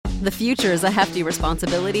The future is a hefty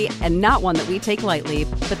responsibility and not one that we take lightly.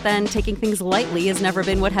 But then taking things lightly has never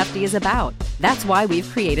been what Hefty is about. That's why we've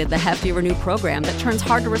created the Hefty Renew program that turns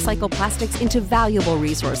hard-to-recycle plastics into valuable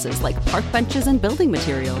resources like park benches and building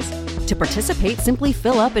materials. To participate, simply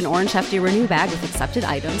fill up an orange Hefty Renew bag with accepted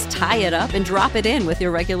items, tie it up, and drop it in with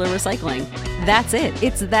your regular recycling. That's it.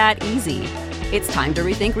 It's that easy. It's time to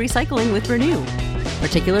rethink recycling with Renew.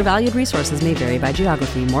 Particular valued resources may vary by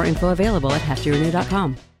geography. More info available at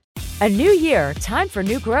heftyrenew.com. A new year, time for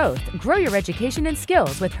new growth. Grow your education and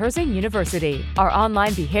skills with Herzing University. Our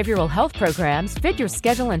online behavioral health programs fit your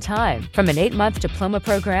schedule and time. From an 8-month diploma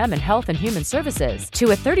program in health and human services to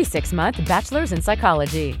a 36-month bachelor's in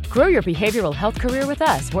psychology. Grow your behavioral health career with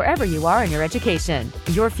us wherever you are in your education.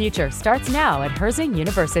 Your future starts now at Herzing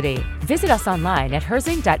University. Visit us online at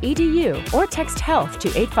herzing.edu or text health to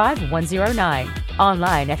 85109.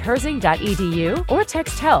 Online at herzing.edu or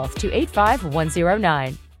text health to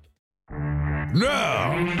 85109. No!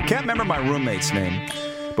 Can't remember my roommate's name,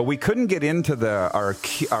 but we couldn't get into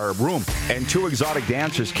our room, and 2 exotic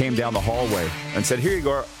dancers came down the hallway and said, "Here you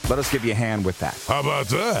go, let us give you a hand with that." How about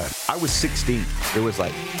that? I was 16. It was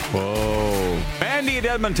like, whoa. Mandy at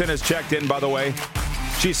Edmonton has checked in, by the way.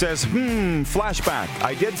 She says, flashback.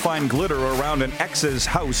 I did find glitter around an ex's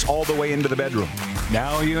house all the way into the bedroom.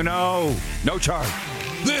 Now you know. No charge.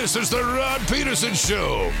 This is the Rod Peterson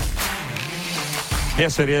Show.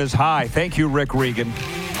 Yes, it is. Hi. Thank you, Rick Regan.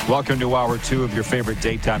 Welcome to Hour 2 of your favorite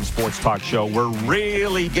daytime sports talk show. We're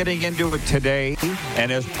really getting into it today. And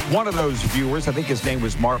as one of those viewers, I think his name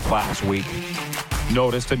was Mark last week,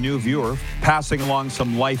 noticed, a new viewer passing along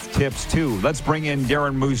some life tips, too. Let's bring in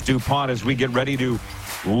Darren Moose DuPont as we get ready to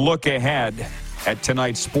look ahead at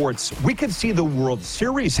tonight's sports. We could see the World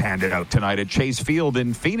Series handed out tonight at Chase Field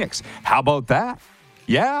in Phoenix. How about that?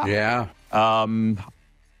 Yeah. Yeah.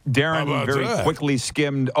 Darren very quickly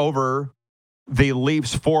skimmed over the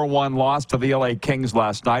Leafs 4-1 loss to the LA Kings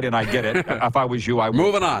last night, and I get it. If I was you, I would.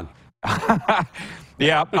 Moving on.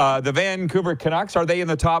 Yeah, the Vancouver Canucks, are they in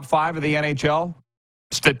the top 5 of the NHL?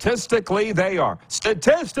 Statistically, they are.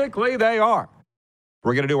 Statistically, they are.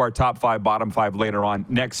 We're going to do our top 5, bottom 5 later on.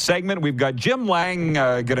 Next segment, we've got Jim Lang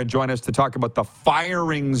going to join us to talk about the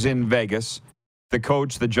firings in Vegas. The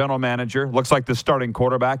coach, the general manager, looks like the starting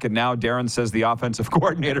quarterback, and now Darren says the offensive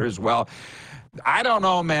coordinator as well. I don't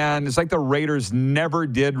know, man. It's like the Raiders never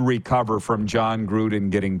did recover from John Gruden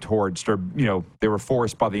getting torched, or, they were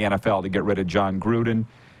forced by the NFL to get rid of John Gruden.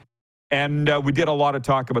 And we did a lot of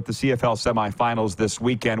talk about the CFL semifinals this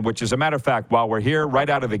weekend, which, as a matter of fact, while we're here, right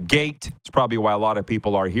out of the gate, it's probably why a lot of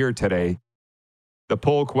people are here today. The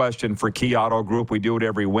poll question for Key Auto Group, we do it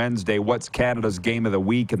every Wednesday. What's Canada's game of the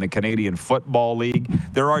week in the Canadian Football League?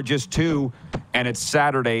 There are just 2, and it's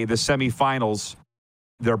Saturday, the semifinals.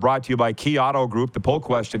 They're brought to you by Key Auto Group. The poll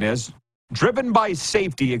question is, driven by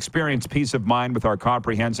safety, experience peace of mind with our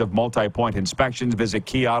comprehensive multi-point inspections. Visit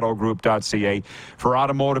keyautogroup.ca for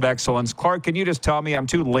automotive excellence. Clark, can you just tell me? I'm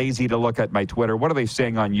too lazy to look at my Twitter. What are they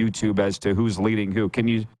saying on YouTube as to who's leading who? Can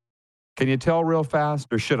you tell real fast,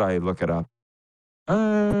 or should I look it up?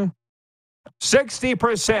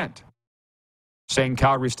 60% saying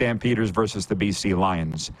Calgary Stampeders versus the BC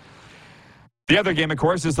Lions. The other game, of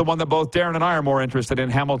course, is the one that both Darren and I are more interested in,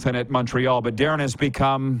 Hamilton at Montreal. But Darren has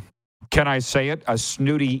become, can I say it, a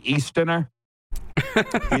snooty Easterner.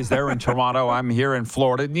 He's there in Toronto. I'm here in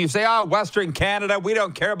Florida. And you say, Western Canada. We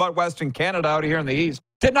don't care about Western Canada out here in the East.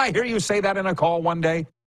 Didn't I hear you say that in a call one day?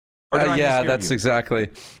 Yeah, that's exactly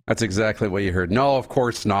what you heard. No, of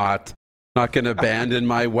course not. Not going to abandon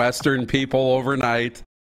my Western people overnight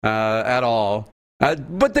at all.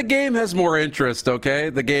 But the game has more interest, okay?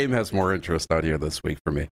 The game has more interest out here this week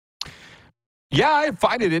for me. Yeah, I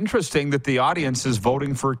find it interesting that the audience is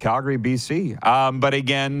voting for Calgary, BC. But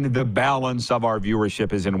again, the balance of our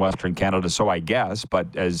viewership is in Western Canada, so I guess.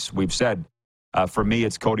 But as we've said, for me,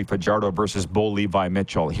 it's Cody Fajardo versus Bo Levi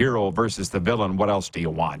Mitchell. Hero versus the villain. What else do you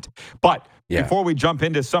want? But before we jump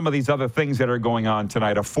into some of these other things that are going on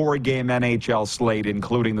tonight, a 4-game NHL slate,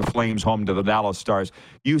 including the Flames home to the Dallas Stars,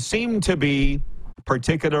 you seem to be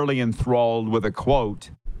particularly enthralled with a quote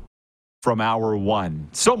from Hour 1.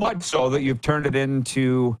 So much so that you've turned it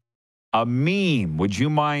into a meme. Would you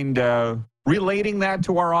mind relating that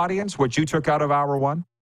to our audience, what you took out of Hour 1?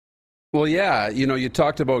 Well, yeah, you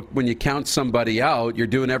talked about when you count somebody out, you're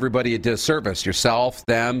doing everybody a disservice, yourself,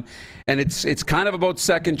 them, and it's kind of about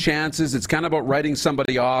second chances. It's kind of about writing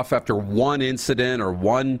somebody off after one incident or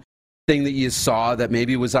one thing that you saw that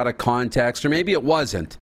maybe was out of context or maybe it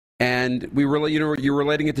wasn't. And we really, you're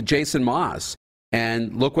relating it to Jason Maas.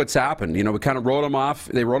 And look what's happened. We kind of wrote him off.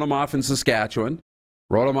 They wrote him off in Saskatchewan,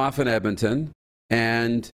 wrote him off in Edmonton,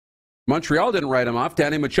 and Montreal didn't write him off.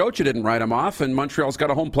 Danny Machocha didn't write him off, and Montreal's got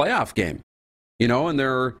a home playoff game. And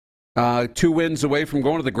they're 2 wins away from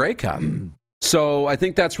going to the Grey Cup. So I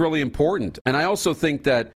think that's really important. And I also think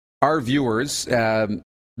that our viewers, the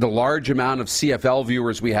large amount of CFL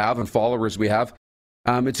viewers we have and followers we have,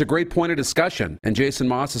 it's a great point of discussion. And Jason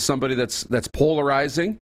Maas is somebody that's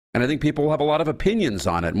polarizing, and I think people have a lot of opinions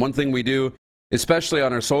on it. And one thing we do, especially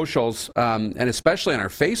on our socials and especially on our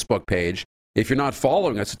Facebook page, if you're not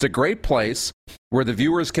following us, it's a great place where the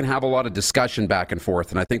viewers can have a lot of discussion back and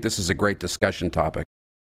forth. And I think this is a great discussion topic.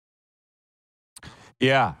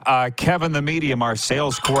 Yeah. Kevin, the medium, our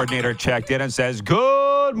sales coordinator, checked in and says,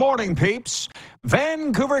 "Good morning, peeps.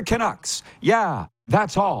 Vancouver Canucks. Yeah,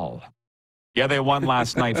 that's all." Yeah, they won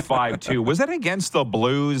last night 5-2. Was that against the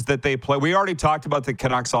Blues that they played? We already talked about the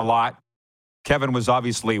Canucks a lot. Kevin was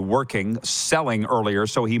obviously selling earlier,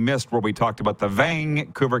 so he missed where we talked about the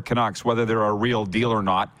Vancouver Canucks, whether they're a real deal or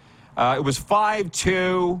not. It was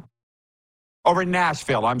 5-2 over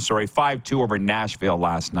Nashville. 5-2 over Nashville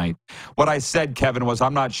last night. What I said, Kevin, was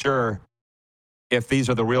I'm not sure if these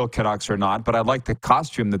are the real Canucks or not, but I like the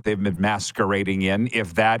costume that they've been masquerading in,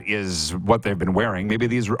 if that is what they've been wearing. Maybe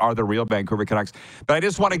these are the real Vancouver Canucks. But I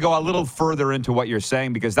just want to go a little further into what you're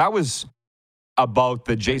saying, because that was about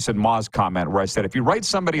the Jason Maas comment where I said, if you write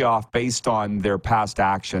somebody off based on their past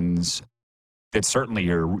actions, that certainly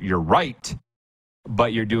you're right,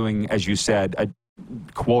 but you're doing, as you said,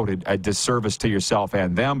 a disservice to yourself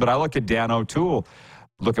and them. But I look at Dan O'Toole,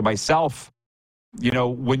 look at myself.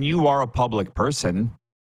 When you are a public person,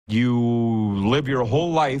 you live your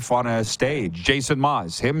whole life on a stage. Jason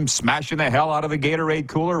Maas, him smashing the hell out of the Gatorade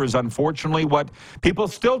cooler is unfortunately what people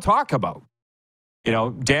still talk about.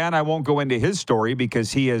 Dan, I won't go into his story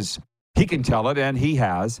because he can tell it, and he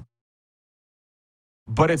has.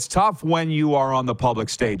 But it's tough when you are on the public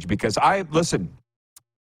stage, because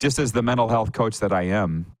just as the mental health coach that I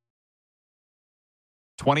am,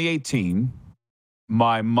 2018,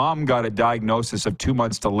 my mom got a diagnosis of 2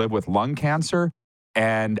 months to live with lung cancer.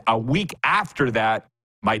 And a week after that,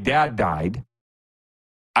 my dad died.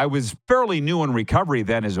 I was fairly new in recovery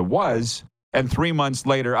then as it was. And 3 months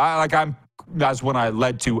later, that's when I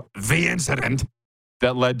led to the incident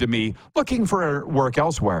that led to me looking for work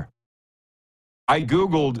elsewhere. I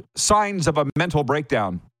Googled signs of a mental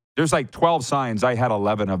breakdown. There's 12 signs. I had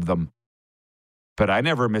 11 of them. But I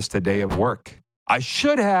never missed a day of work. I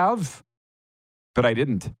should have, but I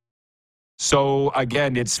didn't. So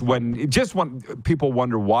again, it's when people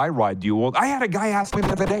wonder why, Rod, I had a guy ask me the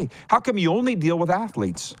other day, how come you only deal with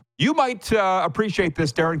athletes? You might appreciate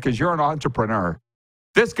this, Darren, because you're an entrepreneur.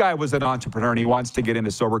 This guy was an entrepreneur, and he wants to get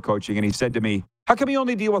into sober coaching. And he said to me, how come you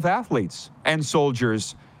only deal with athletes and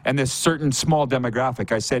soldiers and this certain small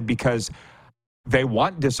demographic? I said, because they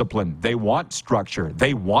want discipline. They want structure.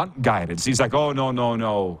 They want guidance. He's like, oh,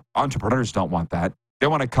 no. Entrepreneurs don't want that. They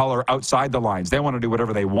want to color outside the lines. They want to do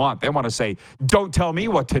whatever they want. They want to say, don't tell me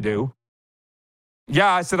what to do.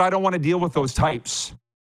 Yeah, I said, I don't want to deal with those types.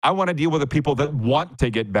 I want to deal with the people that want to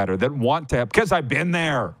get better, that want to, because I've been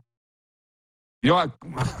there.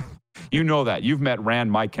 You know that. You've met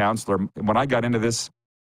Rand, my counselor. When I got into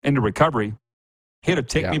recovery, he had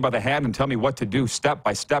to take me by the hand and tell me what to do step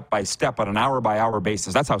by step on an hour-by-hour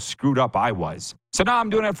basis. That's how screwed up I was. So now I'm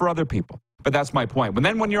doing it for other people. But that's my point. But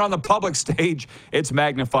then when you're on the public stage, it's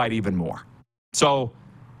magnified even more. So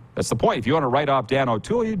that's the point. If you want to write off Dan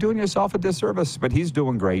O'Toole, you're doing yourself a disservice. But he's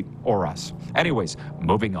doing great, or us. Anyways,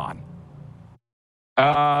 moving on.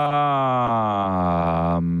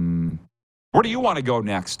 Where do you want to go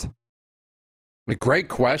next? A great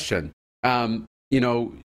question.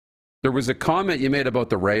 There was a comment you made about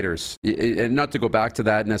the Raiders, and not to go back to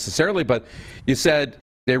that necessarily, but you said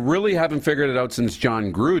they really haven't figured it out since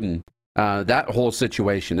John Gruden, that whole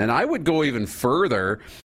situation. And I would go even further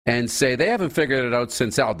and say they haven't figured it out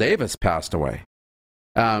since Al Davis passed away.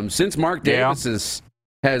 Since Mark Davis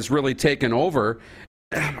has really taken over,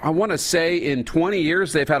 I want to say in 20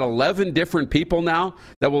 years, they've had 11 different people now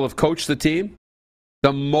that will have coached the team.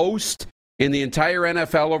 The most in the entire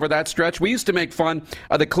NFL over that stretch. We used to make fun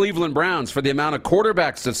of the Cleveland Browns for the amount of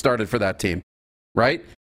quarterbacks that started for that team, right?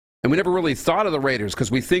 And we never really thought of the Raiders because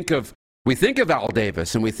we think of Al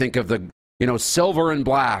Davis and we think of the silver and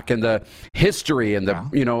black and the history and the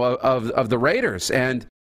of the Raiders, and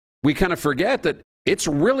we kind of forget that it's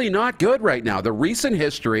really not good right now. The recent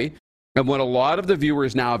history and what a lot of the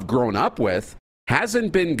viewers now have grown up with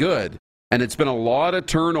hasn't been good. And it's been a lot of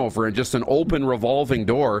turnover and just an open revolving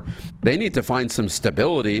door. They need to find some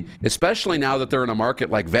stability, especially now that they're in a market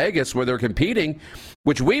like Vegas where they're competing,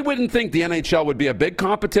 which we wouldn't think the NHL would be a big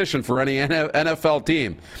competition for any NFL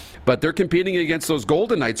team. But they're competing against those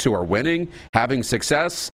Golden Knights who are winning, having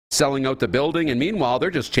success, selling out the building, and meanwhile,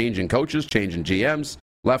 they're just changing coaches, changing GMs,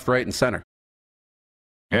 left, right, and center.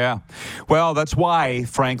 Yeah. Well, that's why,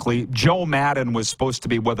 frankly, Joe Madden was supposed to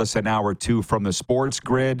be with us an hour or two from the Sports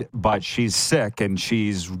Grid, but she's sick, and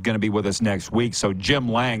she's going to be with us next week. So Jim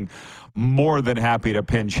Lang, more than happy to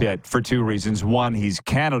pinch hit for two reasons. One, he's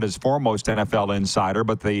Canada's foremost NFL insider,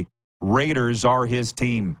 but the Raiders are his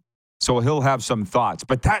team. So he'll have some thoughts.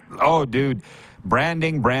 But dude,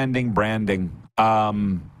 branding.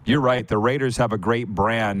 You're right. The Raiders have a great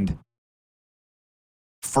brand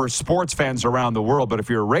for sports fans around the world, but if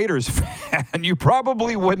you're a Raiders fan, you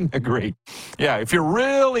probably wouldn't agree. Yeah, if you're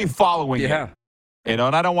really following it. And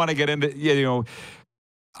I don't want to get into,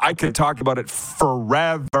 I could talk about it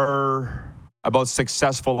forever about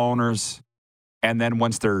successful owners, and then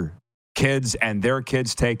once their kids and their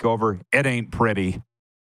kids take over, it ain't pretty.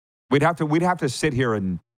 We'd have to sit here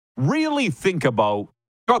and really think about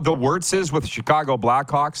the Wirtzes with Chicago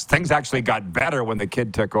Blackhawks. Things actually got better when the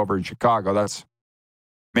kid took over in Chicago. That's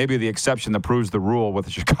maybe the exception that proves the rule with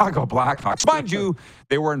the Chicago Blackhawks. Mind you,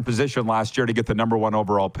 they were in position last year to get the number 1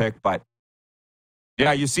 overall pick, but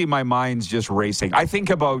yeah, you see my mind's just racing. I think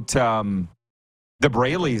about the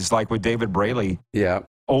Brayleys, like with David Brayley,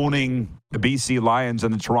 owning the BC Lions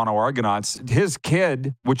and the Toronto Argonauts. His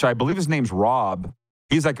kid, which I believe his name's Rob,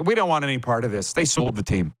 he's like, we don't want any part of this. They sold the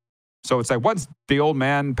team. So it's like once the old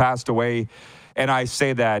man passed away, and I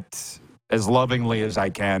say that as lovingly as I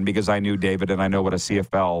can because I knew David and I know what a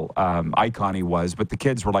CFL icon he was. But the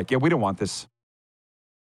kids were like, yeah, we don't want this.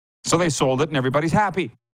 So they sold it and everybody's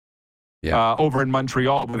happy. Yeah. Over in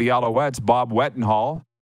Montreal with the Alouettes, Bob Wettenhall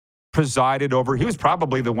presided over. He was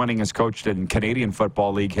probably the winningest coach in Canadian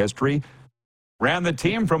Football League history. Ran the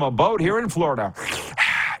team from a boat here in Florida.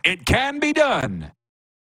 It can be done.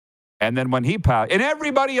 And then when he passed, and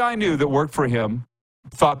everybody I knew that worked for him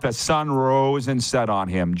thought the sun rose and set on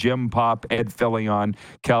him. Jim Pop, Ed Fillion,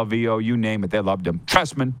 Calvillo, you name it, they loved him.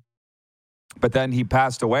 Trestman. But then he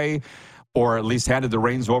passed away, or at least handed the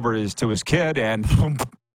reins over to his kid, and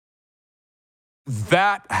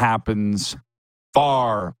that happens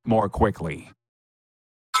far more quickly.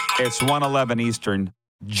 It's 1:11 Eastern,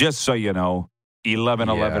 just so you know,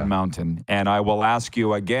 11:11 Mountain. And I will ask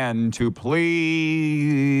you again to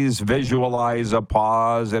please visualize a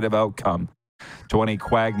positive outcome to any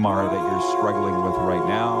quagmire that you're struggling with right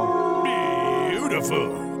now. Beautiful.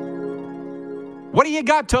 What do you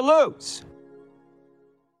got to lose?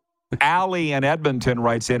 Allie in Edmonton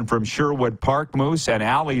writes in from Sherwood Park, Moose, and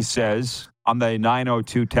Allie says on the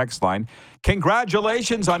 902 text line,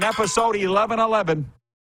 congratulations on episode 1111.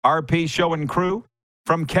 RP Show and Crew.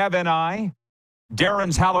 From Kevin I.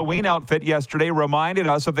 Darren's Halloween outfit yesterday reminded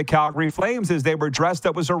us of the Calgary Flames as they were dressed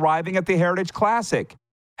that was arriving at the Heritage Classic.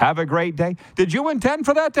 Have a great day. Did you intend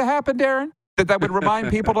for that to happen, Darren? That would remind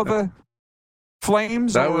people of the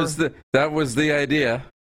Flames? That was the idea.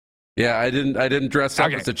 Yeah, I didn't dress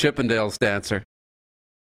up as a Chippendales dancer.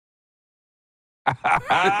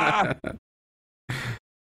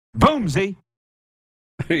 Boomsy.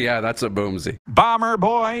 Yeah, that's a boomsy. Bomber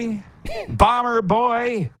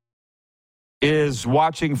Boy is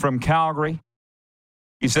watching from Calgary.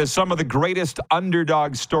 He says some of the greatest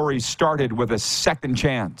underdog stories started with a second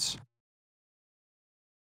chance.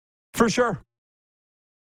 For sure.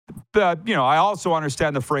 But, I also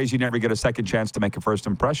understand the phrase, you never get a second chance to make a first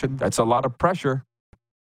impression. That's a lot of pressure.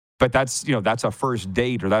 But that's a first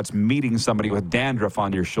date, or that's meeting somebody with dandruff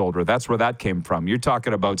on your shoulder. That's where that came from. You're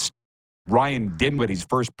talking about Ryan Dinwiddie's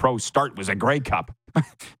first pro start was a Grey Cup.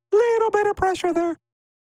 Little bit of pressure there.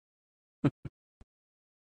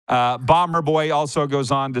 Bomber Boy also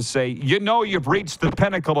goes on to say, you've reached the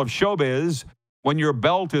pinnacle of showbiz when your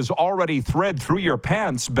belt is already thread through your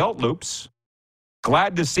pants belt loops.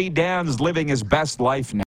 Glad to see Dan's living his best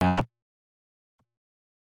life now.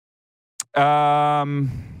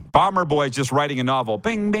 Bomber Boy is just writing a novel.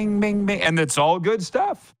 Bing, bing, bing, bing. And it's all good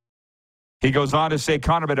stuff. He goes on to say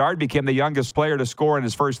Connor Bedard became the youngest player to score in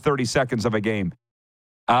his first 30 seconds of a game.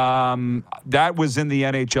 That was in the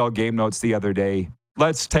NHL game notes the other day.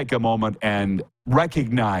 Let's take a moment and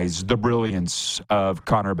recognize the brilliance of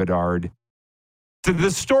Connor Bedard.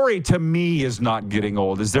 The story to me is not getting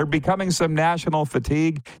old. Is there becoming some national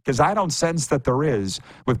fatigue? Because I don't sense that there is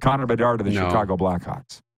with Connor Bedard and the Chicago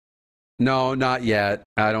Blackhawks. No, not yet.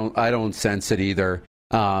 I don't sense it either,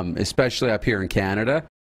 especially up here in Canada.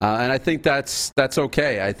 And I think that's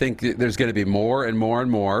okay. I think there's going to be more and more and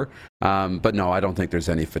more. But no, I don't think there's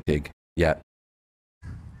any fatigue yet.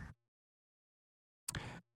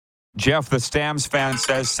 Jeff, the Stamps fan,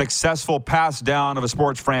 says successful pass down of a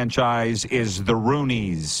sports franchise is the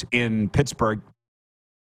Rooneys in Pittsburgh.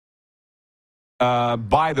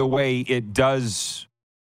 By the way, it does.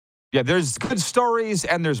 Yeah, there's good stories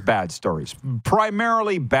and there's bad stories.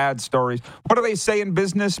 Primarily bad stories. What do they say in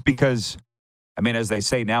business? Because, I mean, as they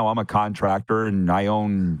say now, I'm a contractor and I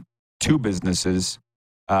own 2 businesses.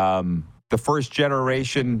 The first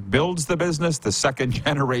generation builds the business, the second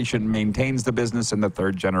generation maintains the business, and the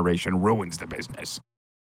third generation ruins the business.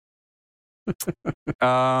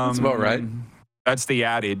 That's about right. That's the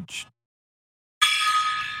adage.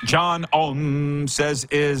 John Ohm says,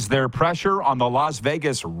 is there pressure on the Las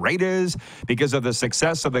Vegas Raiders because of the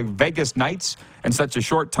success of the Vegas Knights in such a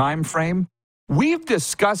short time frame? We've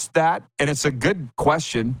discussed that, and it's a good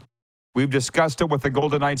question. We've discussed it with the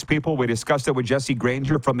Golden Knights people. We discussed it with Jesse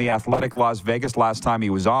Granger from the Athletic Las Vegas last time he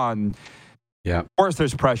was on. Yeah. Of course,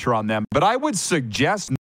 there's pressure on them. But I would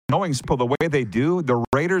suggest, knowing people the way they do, the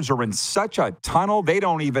Raiders are in such a tunnel, they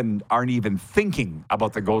aren't even thinking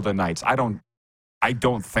about the Golden Knights. I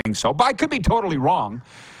don't think so. But I could be totally wrong.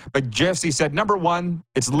 But Jesse said, number one,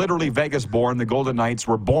 it's literally Vegas born. The Golden Knights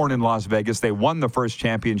were born in Las Vegas. They won the first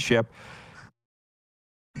championship.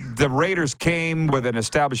 The Raiders came with an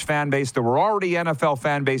established fan base. There were already NFL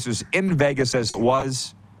fan bases in Vegas as it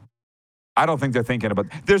was. I don't think they're thinking about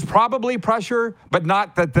it. There's probably pressure, but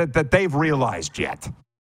not that they've realized yet. Does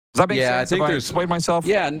that make sense? I think I explained myself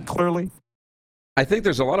clearly? I think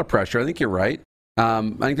there's a lot of pressure. I think you're right. I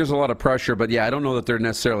think there's a lot of pressure, but I don't know that they're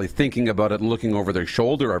necessarily thinking about it and looking over their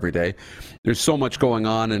shoulder every day. There's so much going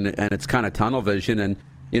on, and it's kind of tunnel vision. And,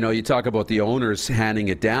 you talk about the owners handing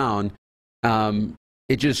it down.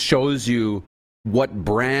 It just shows you what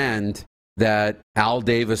brand that Al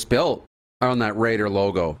Davis built on that Raider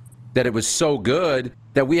logo, that it was so good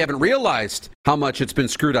that we haven't realized how much it's been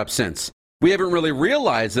screwed up since. We haven't really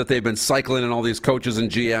realized that they've been cycling in all these coaches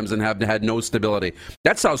and GMs and have had no stability.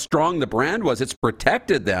 That's how strong the brand was. It's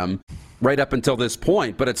protected them right up until this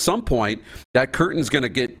point. But at some point, that curtain's going to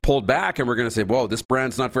get pulled back, and we're going to say, whoa, this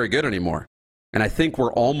brand's not very good anymore. And I think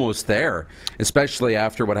we're almost there, especially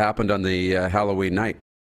after what happened on the Halloween night.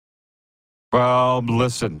 Well,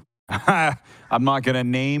 listen, I'm not going to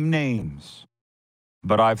name names,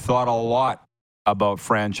 but I've thought a lot about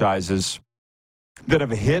franchises that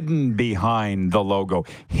have hidden behind the logo,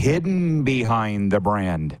 hidden behind the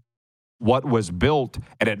brand, what was built,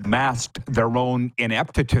 and it masked their own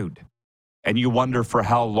ineptitude. And you wonder for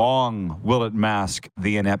how long will it mask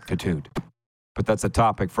the ineptitude? But that's a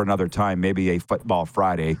topic for another time, maybe a Football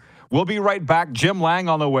Friday. We'll be right back. Jim Lang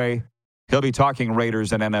on the way. He'll be talking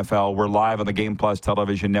Raiders and NFL. We're live on the Game Plus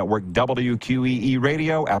television network, WQEE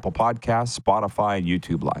Radio, Apple Podcasts, Spotify, and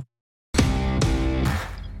YouTube Live.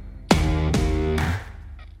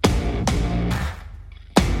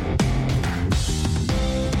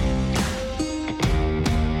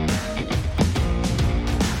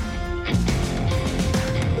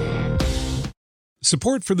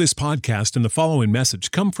 Support for this podcast and the following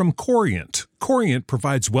message come from Corient. Corient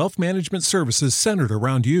provides wealth management services centered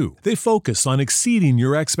around you. They focus on exceeding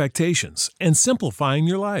your expectations and simplifying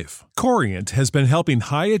your life. Corient has been helping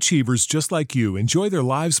high achievers just like you enjoy their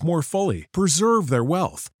lives more fully, preserve their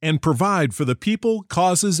wealth, and provide for the people,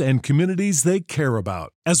 causes, and communities they care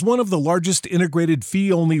about. As one of the largest integrated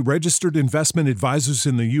fee-only registered investment advisors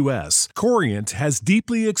in the U.S., Corient has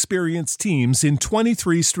deeply experienced teams in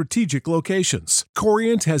 23 strategic locations.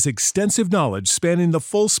 Corient has extensive knowledge spanning the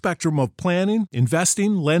full spectrum of planning,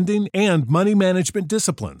 investing, lending, and money management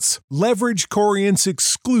disciplines. Leverage Corient's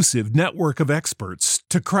exclusive network of experts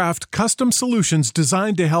to craft custom solutions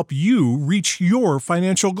designed to help you reach your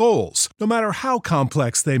financial goals, no matter how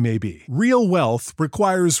complex they may be. Real wealth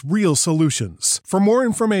requires real solutions. For more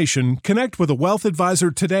information, connect with a wealth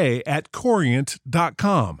advisor today at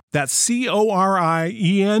Corient.com. That's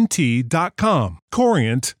Corient.com.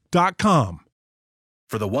 Corient.com.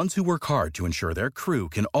 For the ones who work hard to ensure their crew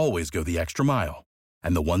can always go the extra mile,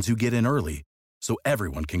 and the ones who get in early so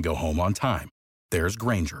everyone can go home on time, there's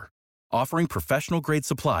Grainger, offering professional-grade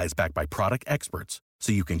supplies backed by product experts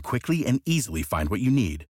so you can quickly and easily find what you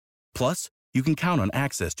need. Plus, you can count on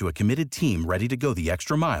access to a committed team ready to go the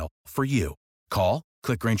extra mile for you. Call,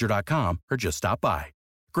 click Grainger.com, or just stop by.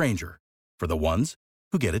 Grainger, for the ones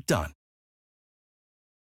who get it done.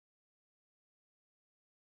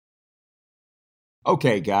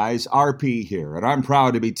 Okay, guys, RP here, and I'm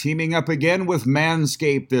proud to be teaming up again with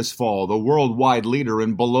Manscaped this fall, the worldwide leader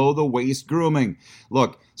in below-the-waist grooming.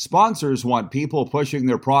 Look, sponsors want people pushing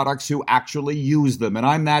their products who actually use them, and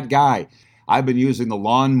I'm that guy. I've been using the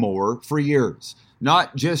lawnmower for years.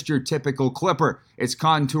 not just your typical clipper. Its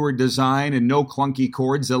contoured design and no clunky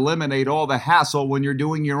cords eliminate all the hassle when you're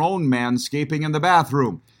doing your own manscaping in the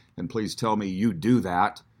bathroom. And please tell me you do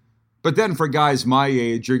that. But then for guys my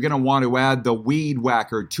age, you're going to want to add the Weed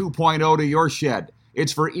Whacker 2.0 to your shed.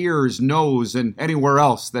 It's for ears, nose, and anywhere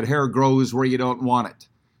else that hair grows where you don't want it.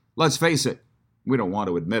 Let's face it, we don't want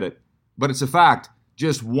to admit it, but it's a fact.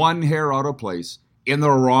 Just one hair out of place, in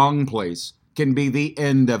the wrong place, can be the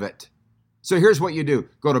end of it. So here's what you do.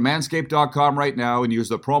 Go to manscaped.com right now and use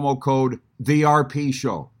the promo code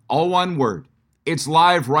TheRPShow. All one word. It's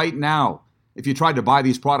live right now. If you tried to buy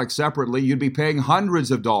these products separately, you'd be paying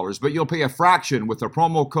hundreds of dollars, but you'll pay a fraction with the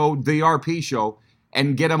promo code TheRPShow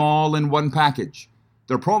and get them all in one package.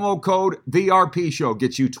 The promo code TheRPShow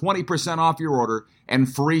gets you 20% off your order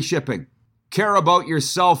and free shipping. Care about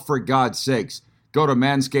yourself, for God's sakes. Go to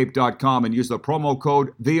manscaped.com and use the promo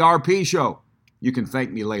code TheRPShow. You can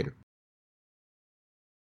thank me later.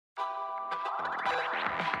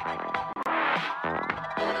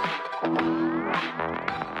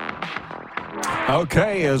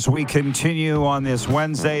 Okay, as we continue on this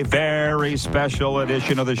Wednesday, very special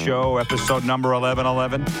edition of the show, episode number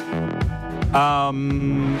 1111.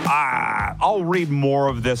 I'll read more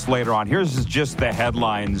of this later on. Here's just the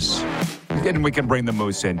headlines, and we can bring the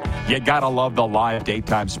Moose in. You gotta love the live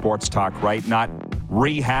daytime sports talk, right? Not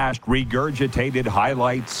rehashed, regurgitated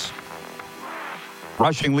highlights.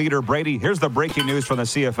 Rushing leader Brady, here's the breaking news from the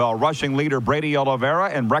CFL. Rushing leader Brady Oliveira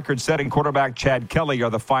and record-setting quarterback Chad Kelly are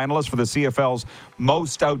the finalists for the CFL's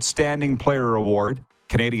Most Outstanding Player Award.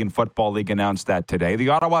 Canadian Football League announced that today. The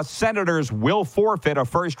Ottawa Senators will forfeit a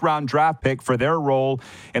first-round draft pick for their role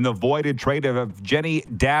in the voided trade of Jenny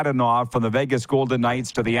Dadonov from the Vegas Golden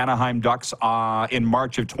Knights to the Anaheim Ducks in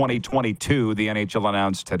March of 2022, the NHL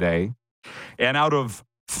announced today. And out of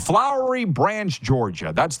Flowery Branch,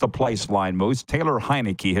 Georgia, that's the place line, Moose. Taylor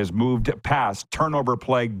Heineke has moved past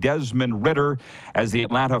turnover-plagued Desmond Ridder as the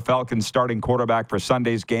Atlanta Falcons starting quarterback for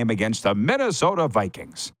Sunday's game against the Minnesota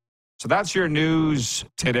Vikings. So that's your news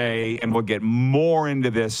today, and we'll get more into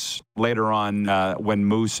this later on when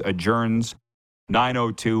Moose adjourns.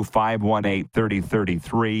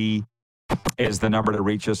 902-518-3033 is the number to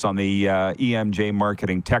reach us on the EMJ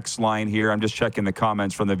Marketing text line here. I'm just checking the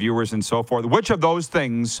comments from the viewers and so forth. Which of those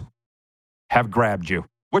things have grabbed you?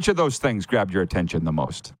 Which of those things grabbed your attention the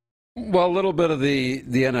most? Well, a little bit of the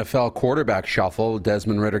NFL quarterback shuffle,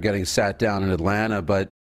 Desmond Ridder getting sat down in Atlanta, but,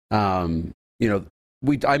 I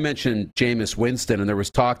mentioned Jameis Winston, and there was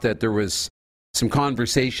talk that there was some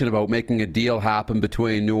conversation about making a deal happen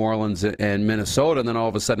between New Orleans and Minnesota, and then all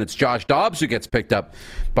of a sudden it's Josh Dobbs who gets picked up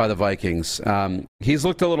by the Vikings. He's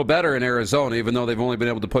looked a little better in Arizona, even though they've only been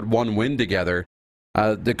able to put one win together.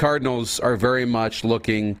 The Cardinals are very much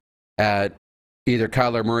looking at either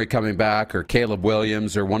Kyler Murray coming back or Caleb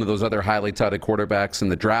Williams or one of those other highly touted quarterbacks in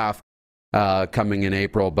the draft coming in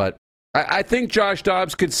April, but I think Josh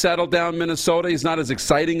Dobbs could settle down Minnesota. He's not as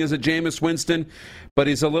exciting as a Jameis Winston, but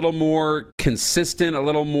he's a little more consistent, a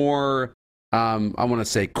little more, I want to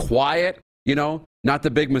say, quiet, not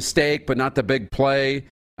the big mistake, but not the big play.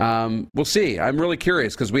 We'll see. I'm really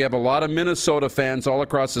curious because we have a lot of Minnesota fans all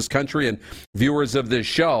across this country and viewers of this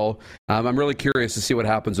show. I'm really curious to see what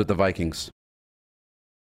happens with the Vikings.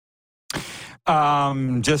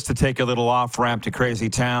 Just to take a little off-ramp to Crazy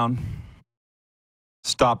Town.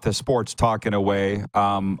 Stop the sports talking away.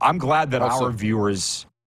 I'm glad that our viewers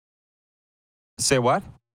say what?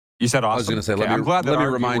 You said awesome. I was going to say, let me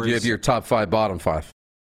remind you of your top 5, bottom 5.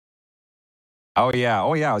 Oh yeah.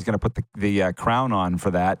 I was going to put the crown on for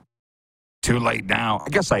that. Too late now. I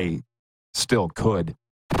guess I still could.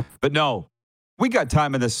 But no, we got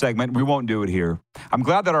time in this segment. We won't do it here. I'm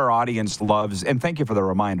glad that our audience loves, and thank you for the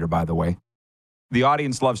reminder, by the way. The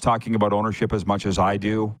audience loves talking about ownership as much as I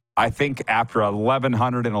do. I think after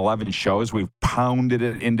 1,111 shows, we've pounded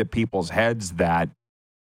it into people's heads that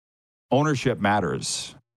ownership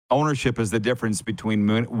matters. Ownership is the difference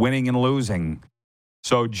between winning and losing.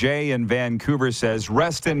 So Jay in Vancouver says,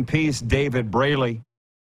 rest in peace, David Braley.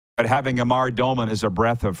 But having Amar Doman is a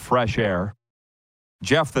breath of fresh air.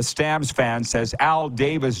 Jeff, the Stamps fan, says Al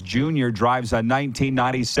Davis Jr. drives a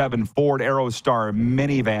 1997 Ford Aerostar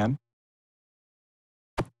minivan.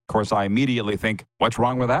 Of course, I immediately think, what's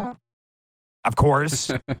wrong with that? Of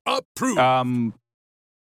course. Approved.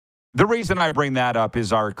 The reason I bring that up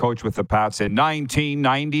is our coach with the Pats in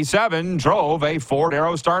 1997 drove a Ford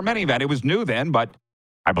Aerostar minivan. It was new then, but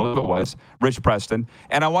I believe it was. Rich Preston.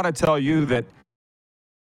 And I want to tell you that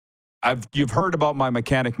you've heard about my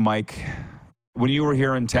mechanic, Mike. When you were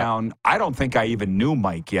here in town, I don't think I even knew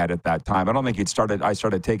Mike yet at that time. I don't think I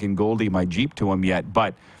started taking Goldie, my Jeep, to him yet.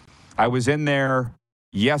 But I was in there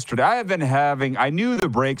yesterday. I knew the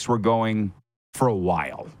breaks were going for a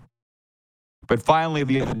while. But finally,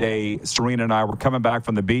 the other day, Serena and I were coming back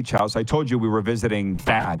from the beach house. I told you we were visiting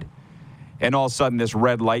Thad. And all of a sudden, this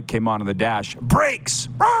red light came on in the dash. Brakes!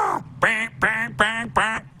 Ah! Bang, bang, bang,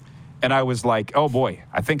 bang. And I was like, oh, boy,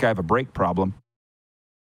 I think I have a brake problem.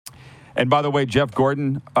 And by the way, Jeff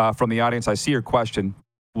Gordon from the audience, I see your question.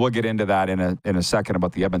 We'll get into that in a second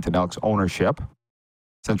about the Edmonton Elks ownership,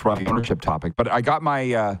 since we're on the ownership topic. But I got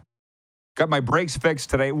my brakes fixed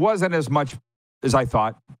today. It wasn't as much as I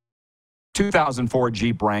thought. 2004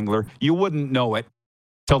 Jeep Wrangler. You wouldn't know it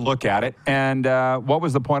to look at it. And what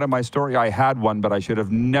was the point of my story? I had one, but I should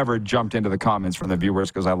have never jumped into the comments from the viewers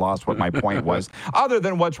because I lost what my point was, other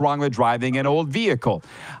than what's wrong with driving an old vehicle.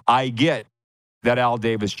 I get that Al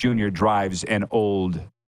Davis Jr. drives an old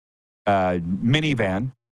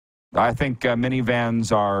minivan. I think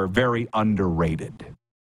minivans are very underrated.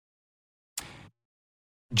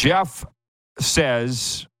 Jeff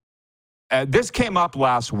says, this came up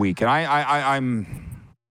last week, and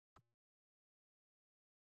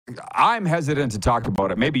I'm hesitant to talk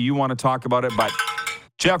about it. Maybe you want to talk about it, but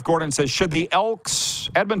Jeff Gordon says, should the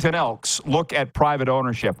Edmonton Elks, look at private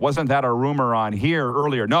ownership? Wasn't that a rumor on here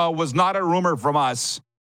earlier? No, it was not a rumor from us.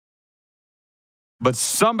 But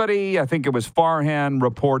somebody, I think it was Farhan,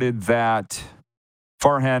 reported that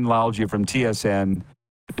Farhan Lalji from TSN,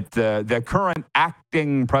 the current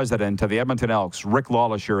acting president of the Edmonton Elks, Rick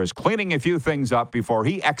Lawlisher, is cleaning a few things up before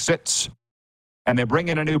he exits, and they bring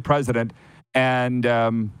in a new president, and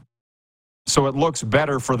so it looks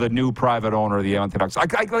better for the new private owner of the Edmonton Elks. I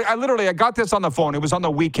got this on the phone. It was on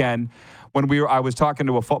the weekend when I was talking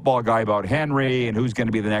to a football guy about Henry and who's going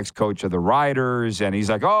to be the next coach of the Riders, and he's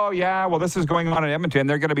like, oh, yeah, well, this is going on in Edmonton.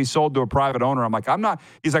 They're going to be sold to a private owner. I'm like, I'm not.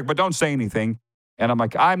 He's like, but don't say anything. And I'm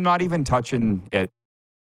like, I'm not even touching it.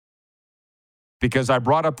 Because I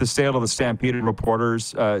brought up the sale of the Stampeders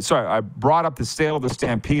reporters. I brought up the sale of the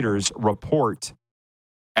Stampeders report,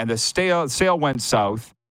 and the sale went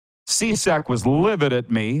south. CSEC was livid at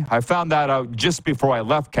me. I found that out just before I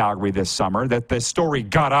left Calgary this summer, that the story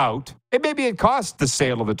got out. Maybe it cost the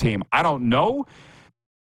sale of the team. I don't know.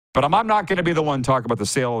 But I'm not going to be the one talking about the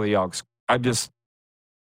sale of the Elks.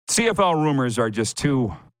 CFL rumors are just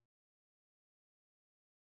too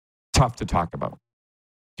tough to talk about.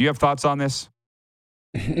 Do you have thoughts on this?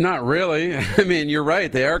 Not really. I mean, you're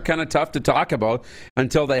right. They are kind of tough to talk about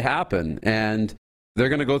until they happen. And they're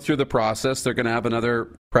going to go through the process. They're going to have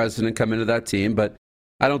another president come into that team. But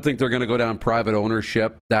I don't think they're going to go down private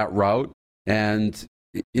ownership that route. And,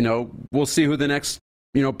 we'll see who the next,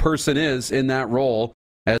 person is in that role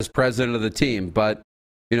as president of the team. But,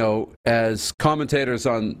 as commentators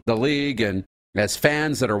on the league and as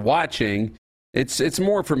fans that are watching, it's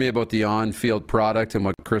more for me about the on-field product and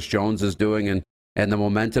what Chris Jones is doing and the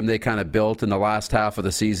momentum they kind of built in the last half of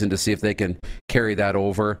the season to see if they can carry that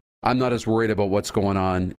over. I'm not as worried about what's going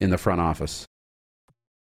on in the front office.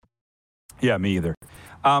 Yeah, me either.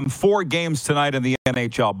 4 games tonight in the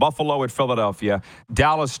NHL. Buffalo at Philadelphia,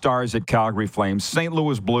 Dallas Stars at Calgary Flames, St.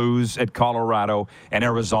 Louis Blues at Colorado, and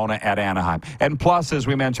Arizona at Anaheim. And plus, as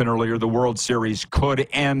we mentioned earlier, the World Series could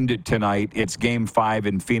end tonight. It's Game 5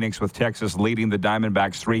 in Phoenix with Texas leading the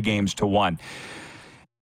Diamondbacks 3-1.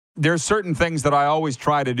 There's certain things that I always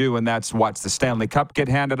try to do, and that's watch the Stanley Cup get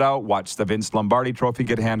handed out, watch the Vince Lombardi Trophy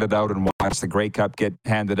get handed out, and watch the Grey Cup get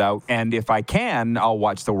handed out. And if I can, I'll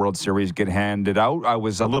watch the World Series get handed out. I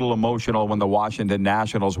was a little emotional when the Washington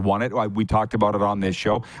Nationals won it. We talked about it on this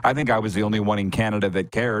show. I think I was the only one in Canada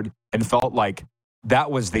that cared and felt like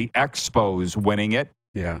that was the Expos winning it.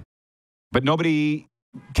 Yeah. But nobody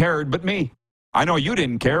cared but me. I know you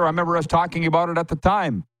didn't care. I remember us talking about it at the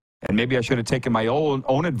time. And maybe I should have taken my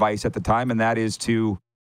own advice at the time, and that is to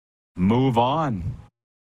move on.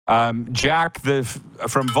 Jack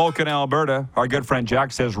from Vulcan, Alberta, our good friend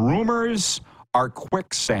Jack says, rumors are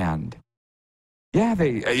quicksand. Yeah,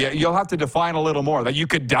 you'll have to define a little more. That you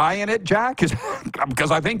could die in it, Jack?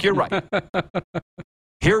 Because I think you're right.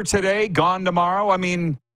 Here today, gone tomorrow. I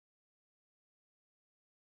mean,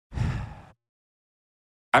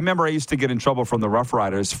 I remember I used to get in trouble from the Rough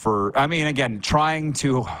Riders for, trying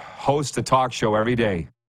to host a talk show every day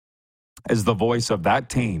as the voice of that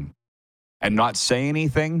team and not say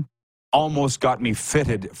anything almost got me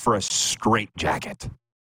fitted for a straitjacket.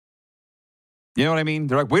 You know what I mean?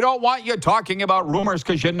 They're like, we don't want you talking about rumors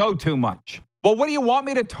because you know too much. Well, what do you want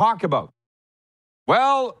me to talk about?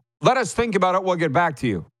 Well, let us think about it. We'll get back to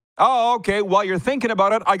you. Oh, okay. While you're thinking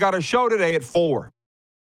about it, I got a show today at 4.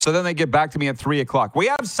 So then they get back to me at 3 o'clock. We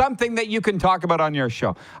have something that you can talk about on your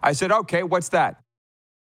show. I said, okay, what's that?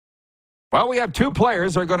 Well, we have 2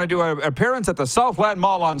 players who are going to do an appearance at the Southland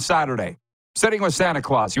Mall on Saturday, sitting with Santa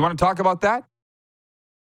Claus. You want to talk about that?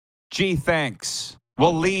 Gee, thanks.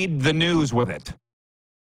 We'll lead the news with it.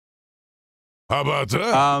 How about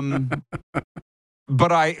that?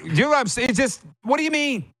 But it's just, what do you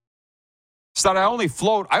mean? So I only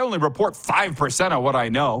report 5% of what I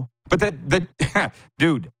know. But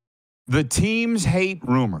dude, the teams hate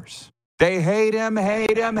rumors. They hate him.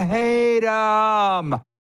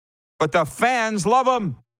 But the fans love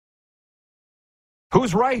him.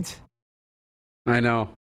 Who's right? I know.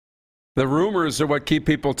 The rumors are what keep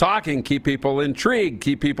people talking, keep people intrigued,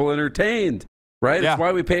 keep people entertained, right? Yeah. That's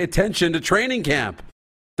why we pay attention to training camp.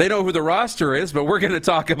 They know who the roster is, but we're going to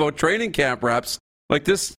talk about training camp reps. Like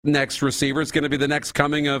this next receiver is going to be the next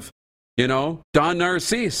coming of, Don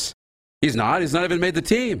Narcisse. He's not even made the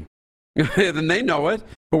team. Then they know it,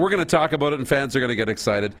 but we're going to talk about it and fans are going to get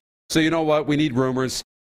excited. So you know what? We need rumors.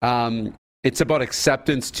 It's about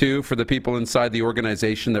acceptance, too, for the people inside the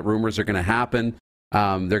organization that rumors are going to happen.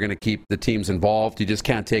 They're going to keep the teams involved. You just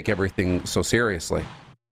can't take everything so seriously.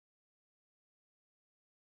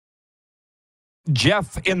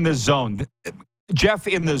 Jeff in the Zone. Jeff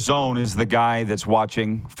in the Zone is the guy that's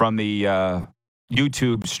watching from the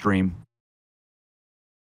YouTube stream.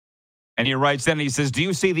 And he writes in and he says, do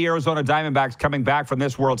you see the Arizona Diamondbacks coming back from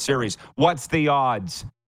this World Series? What's the odds?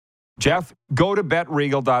 Jeff, go to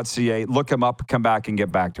betregal.ca, look them up, come back and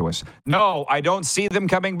get back to us. No, I don't see them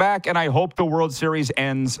coming back, and I hope the World Series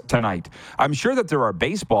ends tonight. I'm sure that there are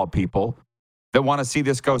baseball people that want to see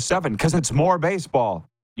this go 7 because it's more baseball.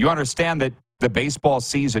 You understand that the baseball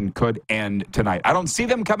season could end tonight. I don't see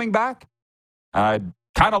them coming back. I'd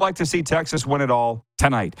kind of like to see Texas win it all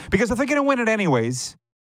tonight because if they're going to win it anyways,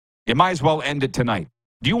 you might as well end it tonight.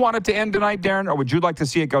 Do you want it to end tonight, Darren, or would you like to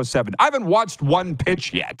see it go 7? I haven't watched one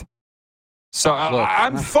pitch yet. So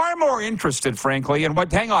I'm far more interested, frankly, in what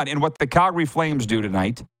the Calgary Flames do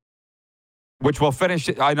tonight, which will finish,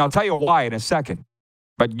 and I'll tell you why in a second.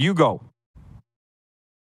 But you go.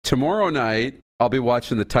 Tomorrow night, I'll be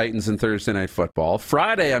watching the Titans in Thursday Night Football.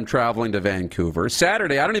 Friday, I'm traveling to Vancouver.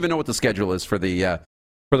 Saturday, I don't even know what the schedule is for the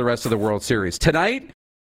rest of the World Series. Tonight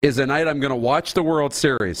is a night I'm going to watch the World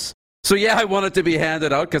Series. So, yeah, I want it to be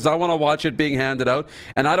handed out because I want to watch it being handed out,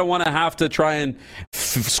 and I don't want to have to try and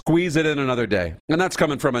squeeze it in another day. And that's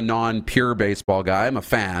coming from a non-pure baseball guy. I'm a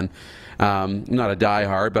fan. I'm not a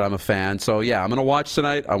diehard, but I'm a fan. So, yeah, I'm going to watch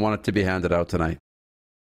tonight. I want it to be handed out tonight.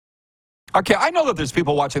 Okay, I know that there's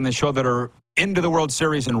people watching this show that are into the World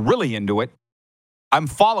Series and really into it. I'm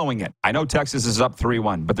following it. I know Texas is up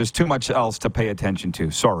 3-1, but there's too much else to pay attention to.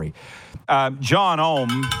 Sorry. John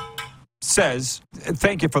Ohm says,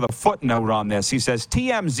 thank you for the footnote on this. He says,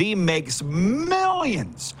 TMZ makes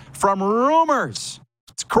millions from rumors.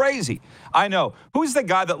 It's crazy. I know. Who's the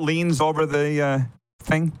guy that leans over the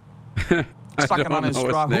thing? Sucking on his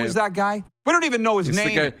straw. Who's that guy? We don't even know his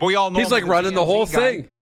name. But we all know he's like running the whole thing.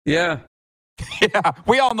 Yeah. Yeah,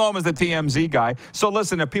 we all know him as the TMZ guy. So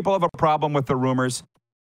listen, if people have a problem with the rumors,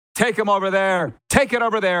 take them over there. Take it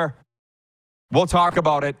over there. We'll talk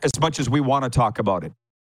about it as much as we want to talk about it.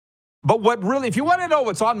 But what really, if you want to know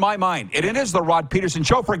what's on my mind, it is the Rod Peterson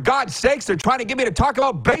Show. For God's sakes, they're trying to get me to talk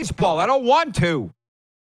about baseball. I don't want to.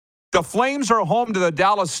 The Flames are home to the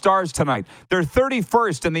Dallas Stars tonight. They're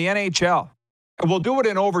 31st in the NHL. And we'll do it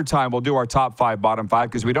in overtime. We'll do our top 5, bottom 5,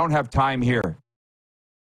 because we don't have time here.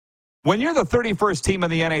 When you're the 31st team in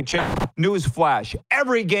the NHL, newsflash,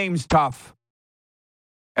 every game's tough.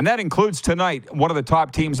 And that includes tonight, one of the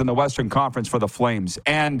top teams in the Western Conference for the Flames.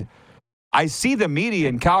 And I see the media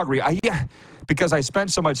in Calgary, because I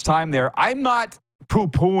spent so much time there, I'm not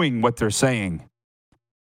poo-pooing what they're saying.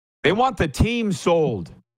 They want the team sold.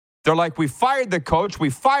 They're like, we fired the coach, we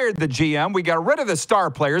fired the GM, we got rid of the star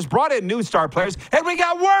players, brought in new star players, and we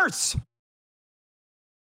got worse.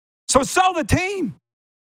 So sell the team.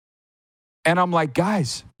 And I'm like,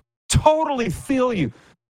 guys, totally feel you.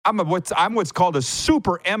 I'm what's called a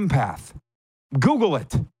super empath. Google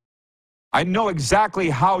it. I know exactly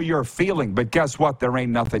how you're feeling, but guess what? There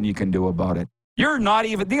ain't nothing you can do about it. You're not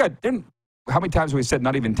even, how many times have we said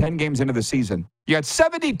not even 10 games into the season? You got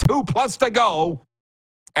 72 plus to go,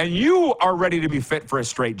 and you are ready to be fit for a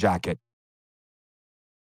straitjacket.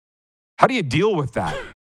 How do you deal with that?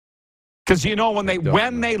 Because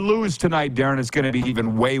when they lose tonight, Darren, it's going to be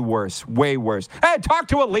even way worse, way worse. Hey, talk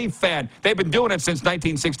to a Leaf fan. They've been doing it since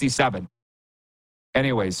 1967.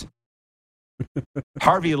 Anyways,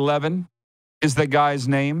 Harvey Levin is the guy's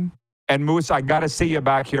name. And Moose, I got to see you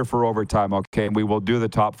back here for overtime, okay? And we will do the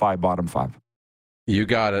top 5, bottom 5. You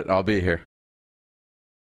got it. I'll be here.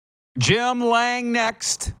 Jim Lang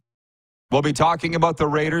next. We'll be talking about the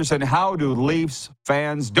Raiders and how do Leafs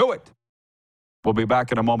fans do it. We'll be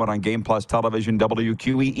back in a moment on Game Plus Television,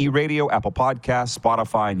 WQEE Radio, Apple Podcasts,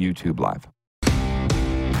 Spotify, and YouTube Live.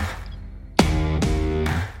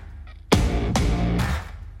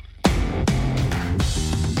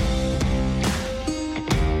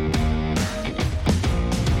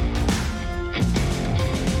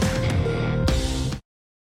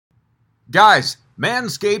 Guys,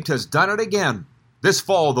 Manscaped has done it again. This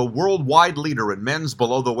fall, the worldwide leader in men's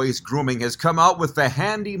below-the-waist grooming has come out with the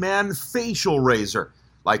Handyman Facial Razor.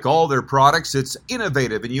 Like all their products, it's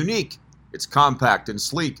innovative and unique. It's compact and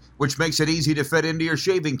sleek, which makes it easy to fit into your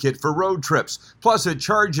shaving kit for road trips. Plus, it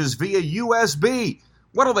charges via USB.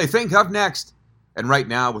 What'll they think of next? And right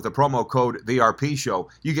now, with the promo code VRPShow,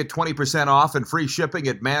 you get 20% off and free shipping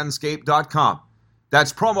at manscaped.com.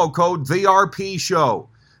 That's promo code VRPShow.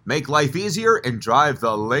 Make life easier and drive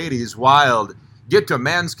the ladies wild. Get to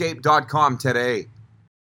manscaped.com today.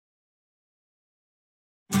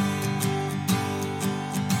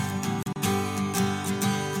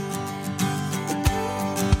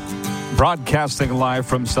 Broadcasting live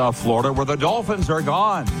from South Florida, where the Dolphins are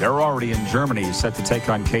gone. They're already in Germany, set to take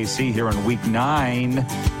on KC here in Week 9.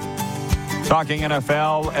 Talking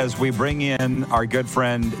NFL as we bring in our good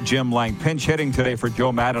friend Jim Lang, pinch hitting today for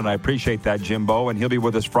Joe Madden. I appreciate that, Jimbo, and he'll be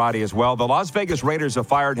with us Friday as well. The Las Vegas Raiders have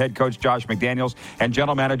fired head coach Josh McDaniels and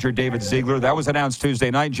general manager David Ziegler. That was announced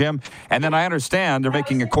Tuesday night, Jim. And then I understand they're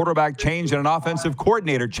making a quarterback change and an offensive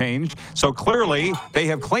coordinator change. So clearly they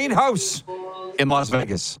have cleaned house in Las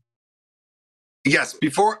Vegas. Yes,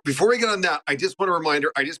 before we get on that, I just want a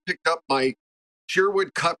reminder. I just picked up my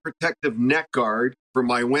Sherwood Cut Protective Neck Guard for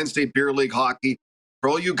my Wednesday Beer League hockey. For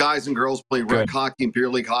all you guys and girls playing rec hockey and beer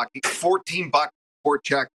league hockey, $14 for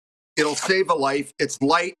check. It'll save a life. It's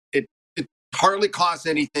light. It hardly costs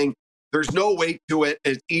anything. There's no weight to it.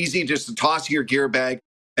 It's easy just to toss in your gear bag.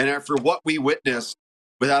 And after what we witnessed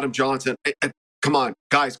with Adam Johnson, come on,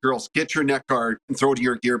 guys, girls, get your neck guard and throw it in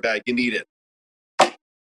your gear bag. You need it.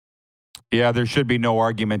 Yeah, there should be no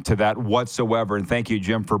argument to that whatsoever. And thank you,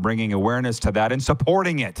 Jim, for bringing awareness to that and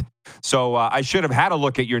supporting it. So I should have had a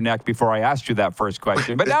look at your neck before I asked you that first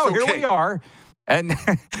question. But now here we are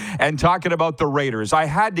and talking about the Raiders. I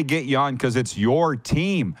had to get you on because it's your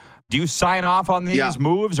team. Do you sign off on these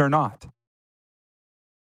moves or not?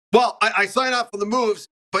 Well, I sign off on the moves,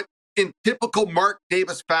 but in typical Mark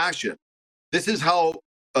Davis fashion, this is how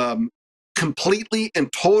completely and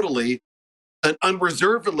totally and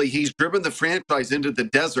unreservedly he's driven the franchise into the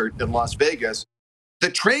desert in Las Vegas.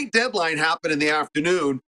 The trade deadline happened in the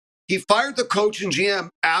afternoon. He fired the coach and GM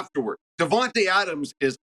afterward. Devontae Adams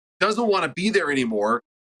doesn't want to be there anymore.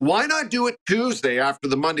 Why not do it Tuesday after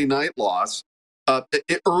the Monday night loss,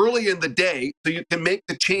 early in the day, so you can make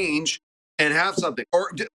the change and have something?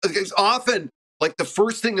 Or it's often like the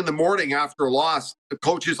first thing in the morning after a loss, the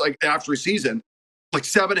coaches, like after a season, like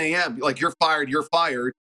 7 a.m., like you're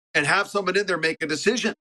fired, and have someone in there make a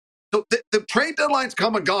decision. So the trade deadline's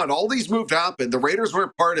come and gone. All these moves happened. The Raiders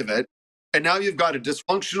weren't part of it. And now you've got a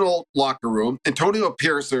dysfunctional locker room. Antonio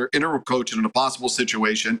Pierce, their interim coach, in an impossible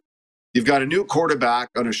situation. You've got a new quarterback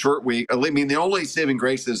on a short week. I mean, the only saving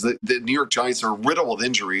grace is that the New York Giants are riddled with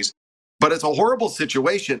injuries. But it's a horrible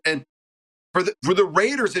situation. And for the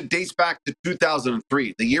Raiders, it dates back to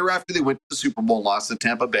 2003, the year after they went to the Super Bowl and lost to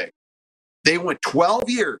Tampa Bay. They went 12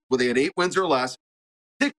 years where they had 8 wins or less.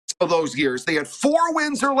 6 of those years, they had 4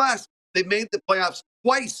 wins or less. They made the playoffs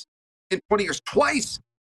twice in 20 years, twice.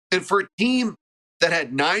 And for a team that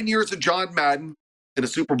had 9 years of John Madden and a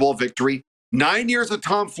Super Bowl victory, 9 years of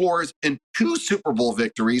Tom Flores and 2 Super Bowl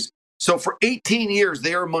victories. So for 18 years,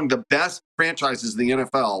 they are among the best franchises in the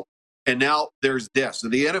NFL. And now there's this. So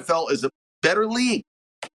the NFL is a better league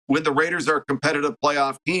when the Raiders are a competitive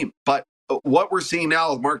playoff team. But what we're seeing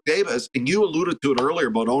now with Mark Davis, and you alluded to it earlier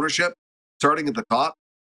about ownership, starting at the top,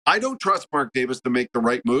 I don't trust Mark Davis to make the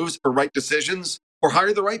right moves or right decisions or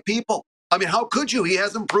hire the right people. I mean, how could you? He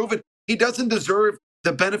hasn't proven. He doesn't deserve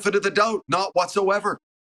the benefit of the doubt, not whatsoever.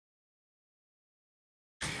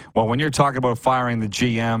 Well, when you're talking about firing the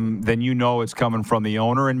GM, then you know it's coming from the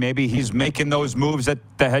owner, and maybe he's making those moves at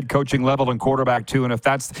the head coaching level and quarterback too. And if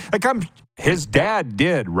that's like his dad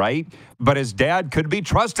did, right? But his dad could be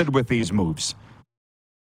trusted with these moves.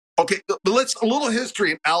 Okay, but let's a little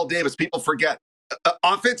history of Al Davis. People forget.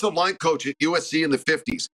 Offensive line coach at USC in the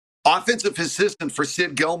 50s. Offensive assistant for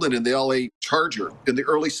Sid Gilman in the LA Charger in the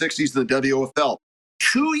early 60s in the WFL.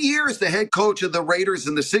 2 years the head coach of the Raiders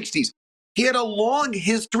in the 60s. He had a long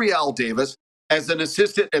history, Al Davis, as an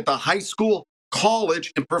assistant at the high school,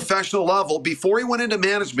 college, and professional level before he went into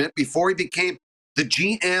management, before he became the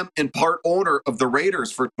GM and part owner of the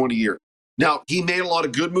Raiders for 20 years. Now, he made a lot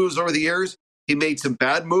of good moves over the years. He made some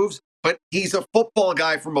bad moves, but he's a football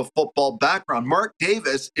guy from a football background. Mark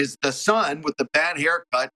Davis is the son with the bad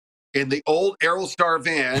haircut in the old Aerostar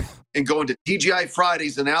van and going to TGI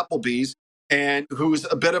Fridays and Applebee's, and who's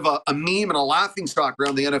a bit of a meme and a laughing stock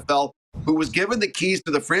around the NFL, who was given the keys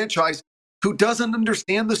to the franchise, who doesn't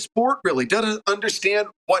understand the sport really, doesn't understand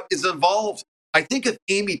what is involved. I think of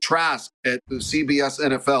Amy Trask at the CBS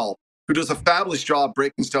NFL, who does a fabulous job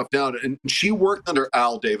breaking stuff down, and she worked under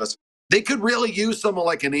Al Davis. They could really use someone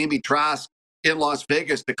like an Amy Trask in Las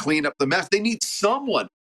Vegas to clean up the mess. They need someone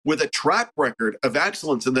with a track record of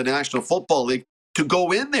excellence in the National Football League to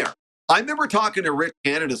go in there. I remember talking to Rich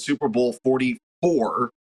Cannon at Super Bowl 44,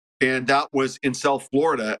 and that was in South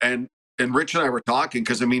Florida. And Rich and I were talking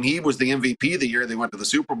because, I mean, he was the MVP the year they went to the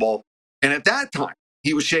Super Bowl. And at that time,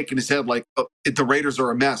 he was shaking his head like, oh, the Raiders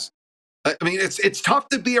are a mess. I mean, it's tough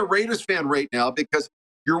to be a Raiders fan right now because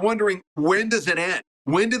you're wondering, when does it end?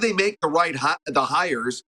 When do they make the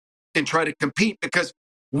hires and try to compete? Because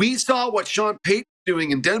we saw what Sean Payton's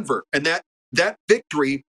doing in Denver, and that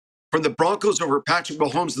victory from the Broncos over Patrick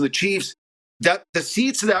Mahomes and the Chiefs, that the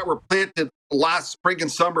seeds of that were planted last spring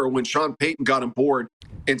and summer when Sean Payton got on board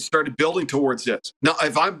and started building towards this. Now,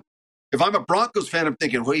 if I'm a Broncos fan, I'm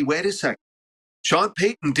thinking, wait a second. Sean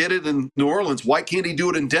Payton did it in New Orleans. Why can't he do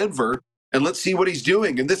it in Denver? And let's see what he's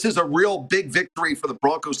doing. And this is a real big victory for the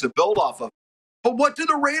Broncos to build off of. But what do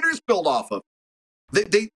the Raiders build off of?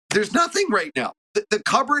 There's nothing right now. The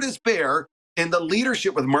cupboard is bare, and the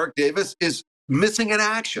leadership with Mark Davis is missing in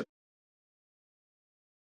action.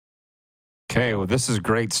 Okay, well, this is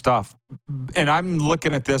great stuff. And I'm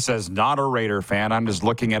looking at this as not a Raider fan. I'm just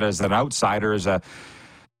looking at it as an outsider, as a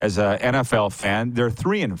NFL fan. They're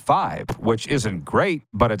 3-5, which isn't great,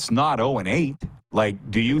 but it's not 0-8.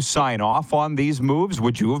 Like, do you sign off on these moves?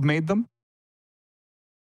 Would you have made them?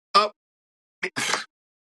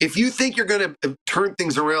 If you think you're going to turn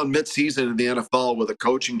things around midseason in the NFL with a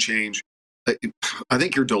coaching change, I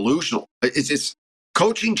think you're delusional. It's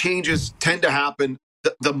coaching changes tend to happen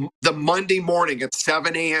the Monday morning at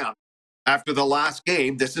 7 a.m. after the last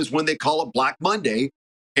game. This is when they call it Black Monday,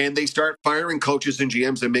 and they start firing coaches and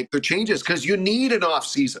GMs and make their changes because you need an off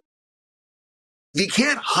season. You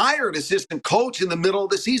can't hire an assistant coach in the middle of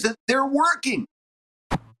the season. They're working.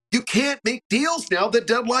 You can't make deals now. The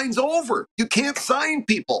deadline's over. You can't sign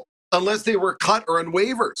people unless they were cut or on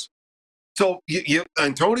waivers. So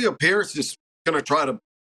Antonio Pierce is going to try to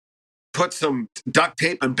put some duct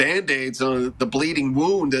tape and Band-Aids on the bleeding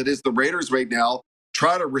wound that is the Raiders right now,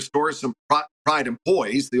 try to restore some pride and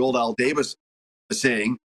poise, the old Al Davis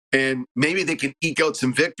saying, and maybe they can eke out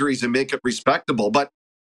some victories and make it respectable. But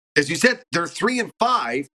as you said, they're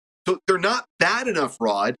 3-5, so they're not bad enough,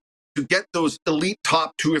 Rod, to get those elite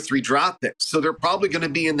top 2 or 3 draft picks. So they're probably going to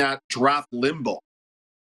be in that draft limbo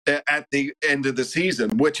at the end of the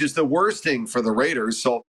season, which is the worst thing for the Raiders.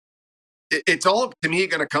 So it's all, to me,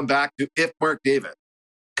 going to come back to if Mark Davis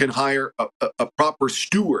can hire a proper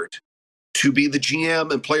steward to be the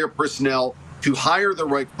GM and player personnel, to hire the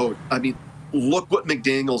right coach. I mean, look what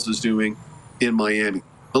McDaniels is doing in Miami.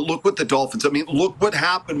 But look what the Dolphins, I mean, look what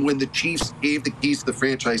happened when the Chiefs gave the keys to the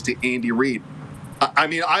franchise to Andy Reid. I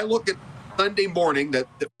mean, I look at Sunday morning, the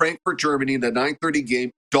Frankfurt, Germany, the 9:30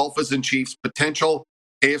 game, Dolphins and Chiefs, potential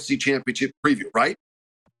AFC Championship preview, right?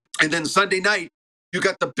 And then Sunday night, you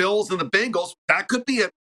got the Bills and the Bengals. That could be a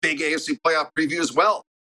big AFC playoff preview as well.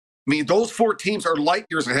 I mean, those 4 teams are light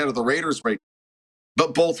years ahead of the Raiders right now.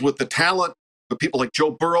 But both with the talent, with people like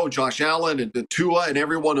Joe Burrow, Josh Allen, and Tua, and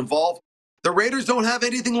everyone involved, the Raiders don't have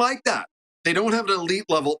anything like that. They don't have an elite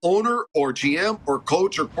level owner or GM or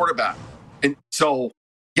coach or quarterback. And so,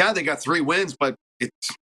 yeah, they got 3 wins, but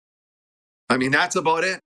that's about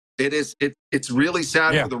it. It's really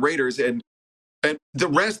sad for the Raiders. And the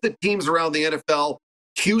rest of the teams around the NFL,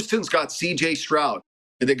 Houston's got CJ Stroud,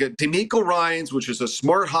 and they got DeMeco Ryans, which is a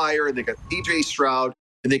smart hire, and they got CJ Stroud,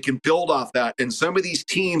 and they can build off that. And some of these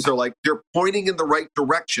teams are like, they're pointing in the right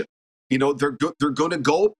direction. You know, they're going to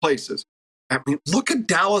go places. I mean, look at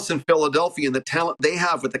Dallas and Philadelphia and the talent they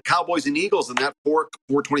have with the Cowboys and Eagles in that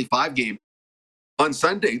 4:25 game on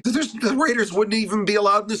Sunday. The Raiders wouldn't even be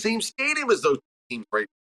allowed in the same stadium as those teams, right?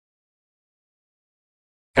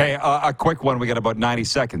 Hey, a quick one. We got about 90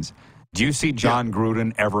 seconds. Do you see John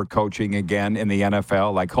Gruden ever coaching again in the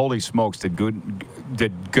NFL? Like, holy smokes, did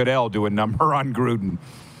Goodell do a number on Gruden?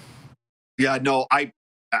 Yeah, no, I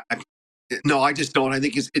just don't. I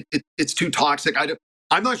think it's too toxic.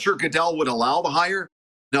 I'm not sure Goodell would allow the hire.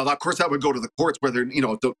 Now, of course, that would go to the courts, whether,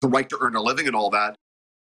 the right to earn a living and all that.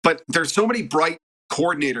 But there's so many bright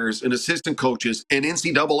coordinators and assistant coaches and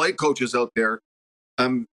NCAA coaches out there.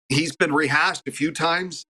 he's been rehashed a few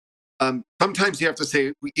times. Sometimes you have to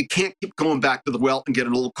say you can't keep going back to the well and get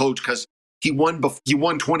an old coach because he won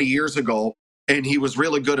 20 years ago and he was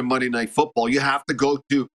really good at Monday Night Football. You have to go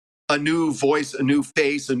to a new voice, a new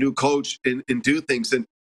face, a new coach, and do things.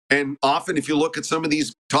 And often, if you look at some of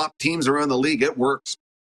these top teams around the league, it works.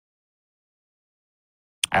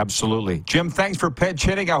 Absolutely. Jim, thanks for pitch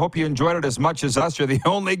hitting. I hope you enjoyed it as much as us. You're the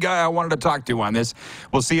only guy I wanted to talk to on this.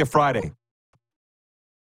 We'll see you Friday.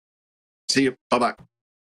 See you. Bye-bye.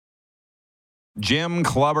 Jim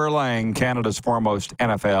Clubber-Lang, Canada's foremost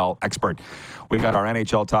NFL expert. We've got our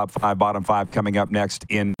NHL top 5, bottom 5 coming up next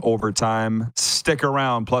in overtime. Stick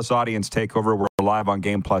around. Plus Audience Takeover. We're live on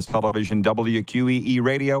Game Plus Television, WQEE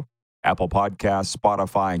Radio, Apple Podcasts,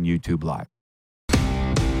 Spotify, and YouTube Live.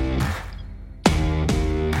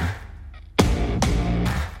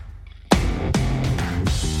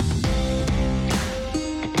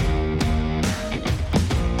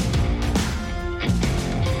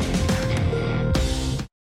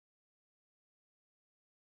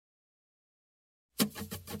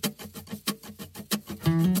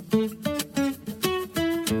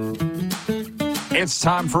 It's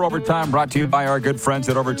time for Overtime, brought to you by our good friends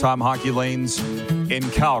at Overtime Hockey Lanes in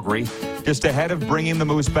Calgary. Just ahead of bringing the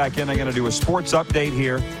Moose back in, I'm going to do a sports update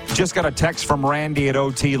here. Just got a text from Randy at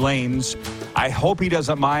OT Lanes. I hope he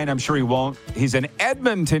doesn't mind. I'm sure he won't. He's an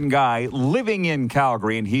Edmonton guy living in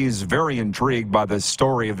Calgary, and he's very intrigued by the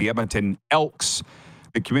story of the Edmonton Elks,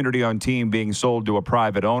 the community-owned team being sold to a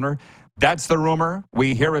private owner. That's the rumor.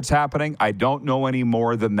 We hear it's happening. I don't know any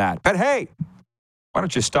more than that. But hey, why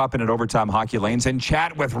don't you stop in at Overtime Hockey Lanes and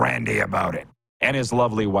chat with Randy about it and his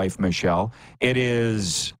lovely wife, Michelle. It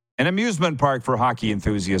is an amusement park for hockey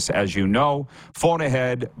enthusiasts, as you know. Phone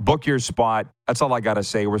ahead, book your spot. That's all I got to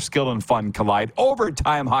say. Where skill and fun collide.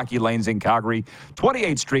 Overtime Hockey Lanes in Calgary,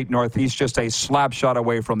 28th Street Northeast, just a slap shot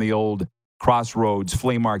away from the old Crossroads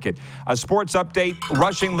Flea Market. A sports update,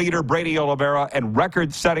 rushing leader Brady Oliveira and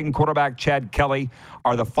record-setting quarterback Chad Kelly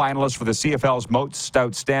are the finalists for the CFL's Most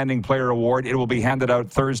Outstanding Player Award. It will be handed out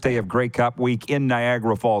Thursday of Grey Cup week in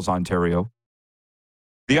Niagara Falls, Ontario.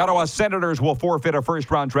 The Ottawa Senators will forfeit a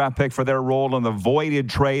first-round draft pick for their role in the voided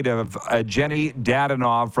trade of Jenny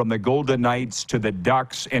Dadonov from the Golden Knights to the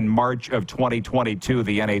Ducks in March of 2022,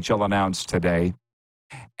 the NHL announced today.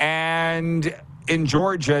 And in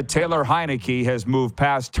Georgia, Taylor Heineke has moved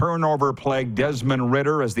past turnover-plagued Desmond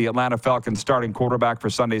Ridder as the Atlanta Falcons starting quarterback for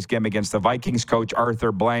Sunday's game against the Vikings. Coach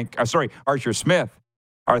Arthur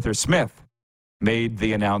Smith made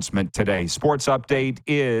the announcement today. Sports update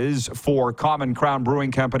is for Common Crown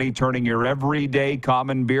Brewing Company, turning your everyday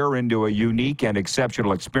common beer into a unique and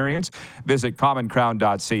exceptional experience. Visit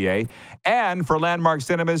commoncrown.ca. And for Landmark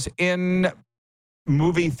Cinemas in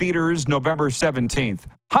movie theaters November 17th,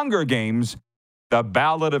 Hunger Games, The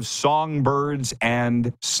Ballad of Songbirds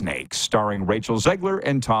and Snakes, starring Rachel Zegler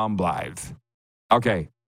and Tom Blythe. Okay,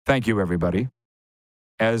 thank you, everybody.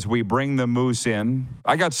 As we bring the Moose in,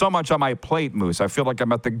 I got so much on my plate, Moose. I feel like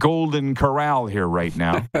I'm at the Golden Corral here right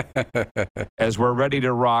now as we're ready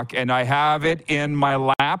to rock, and I have it in my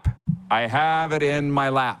lap.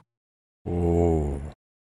 Oh.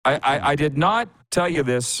 I did not tell you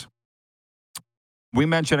this. We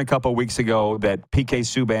mentioned a couple of weeks ago that PK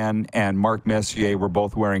Subban and Mark Messier were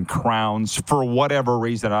both wearing crowns for whatever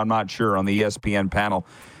reason. I'm not sure, on the ESPN panel.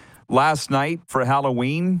 Last night for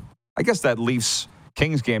Halloween, I guess that Leafs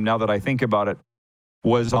Kings game, now that I think about it,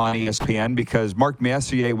 was on ESPN because Mark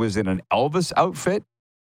Messier was in an Elvis outfit.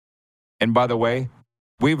 And by the way,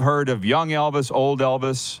 we've heard of young Elvis, old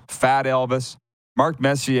Elvis, fat Elvis. Mark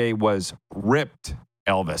Messier was ripped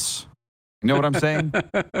Elvis. You know what I'm saying?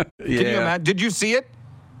 Yeah. Can you imagine? Did you see it?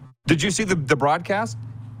 Did you see the broadcast?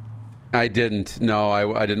 I didn't. No,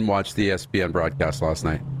 I didn't watch the ESPN broadcast last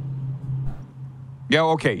night. Yeah,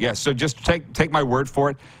 okay. Yeah, so just take my word for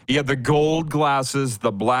it. He had the gold glasses,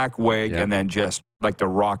 the black wig, and then just like the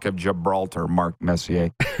Rock of Gibraltar, Mark Messier.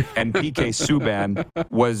 And PK Subban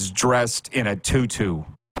was dressed in a tutu.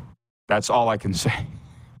 That's all I can say.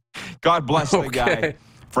 God bless the guy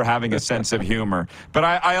for having a sense of humor. But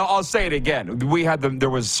I'll say it again. There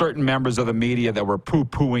was certain members of the media that were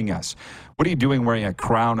poo-pooing us. What are you doing wearing a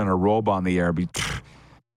crown and a robe on the air?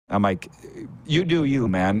 I'm like, you do you,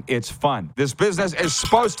 man. It's fun. This business is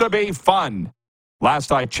supposed to be fun.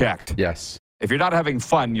 Last I checked. Yes. If you're not having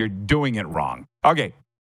fun, you're doing it wrong. Okay.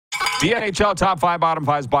 The NHL Top 5, Bottom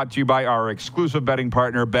 5 is brought to you by our exclusive betting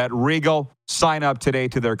partner, Bet Regal. Sign up today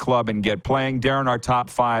to their club and get playing. Darren, our top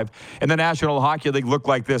 5 in the National Hockey League look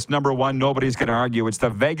like this. Number 1, nobody's going to argue. It's the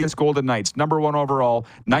Vegas Golden Knights. Number 1 overall,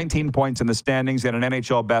 19 points in the standings and an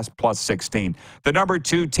NHL best plus 16. The number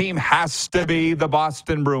 2 team has to be the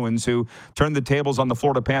Boston Bruins, who turned the tables on the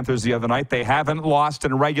Florida Panthers the other night. They haven't lost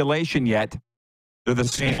in regulation yet. They're the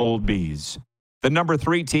same old bees. The number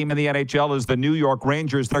 3 team in the NHL is the New York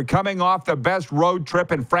Rangers. They're coming off the best road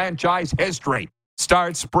trip in franchise history.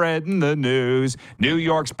 Start spreading the news. New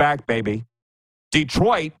York's back, baby.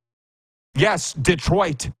 Detroit, yes,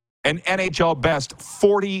 Detroit, an NHL best,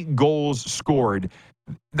 40 goals scored.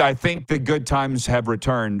 I think the good times have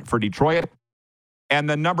returned for Detroit. And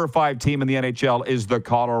the number 5 team in the NHL is the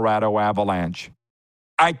Colorado Avalanche.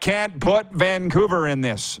 I can't put Vancouver in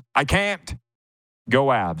this. I can't. Go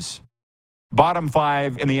Avs. Bottom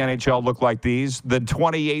 5 in the NHL look like these. The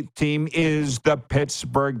 28th team is the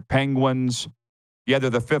Pittsburgh Penguins. Yeah, they're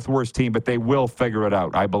the 5th worst team, but they will figure it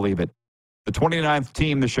out. I believe it. The 29th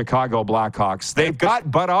team, the Chicago Blackhawks. They've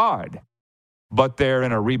got Bedard, but they're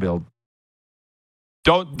in a rebuild.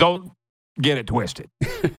 Don't get it twisted.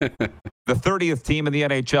 The 30th team in the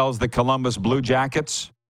NHL is the Columbus Blue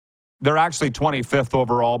Jackets. They're actually 25th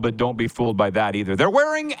overall, but don't be fooled by that either. They're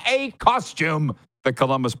wearing a costume. The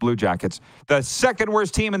Columbus Blue Jackets. The 2nd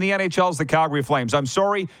worst team in the NHL is the Calgary Flames. I'm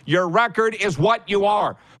sorry, your record is what you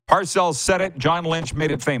are. Parcells said it. John Lynch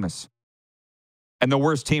made it famous. And the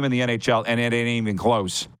worst team in the NHL, and it ain't even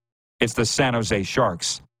close, it's the San Jose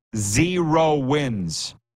Sharks. 0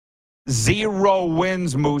 wins. 0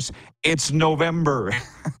 wins, Moose. It's November,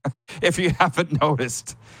 if you haven't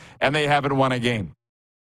noticed. And they haven't won a game.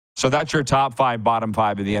 So that's your top 5, bottom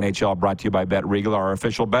 5 of the NHL, brought to you by Bet Regal, our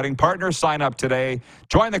official betting partner. Sign up today,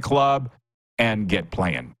 join the club, and get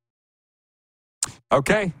playing.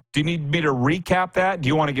 Okay. Do you need me to recap that? Do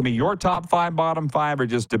you want to give me your top 5, bottom 5, or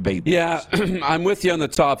just debate this? Yeah, I'm with you on the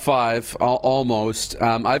top 5, almost.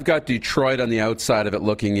 I've got Detroit on the outside of it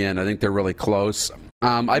looking in. I think they're really close.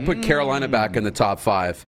 I put Carolina back in the top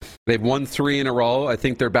 5. They've won 3 in a row. I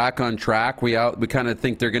think they're back on track. We kind of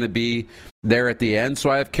think they're going to be there at the end. So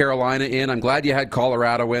I have Carolina in. I'm glad you had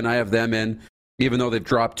Colorado in. I have them in, even though they've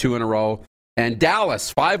dropped 2 in a row. And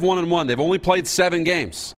Dallas, 5-1-1. They've only played 7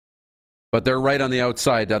 games. But they're right on the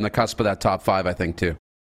outside, on the cusp of that top 5, I think, too.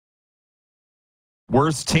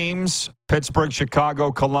 Worst teams, Pittsburgh,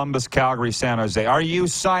 Chicago, Columbus, Calgary, San Jose. Are you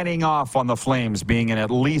signing off on the Flames being in at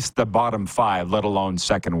least the bottom 5, let alone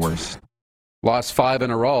 2nd worst? Lost 5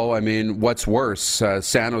 in a row. I mean, what's worse?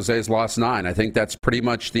 San Jose's lost 9. I think that's pretty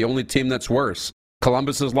much the only team that's worse.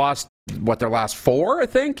 Columbus has lost, their last 4, I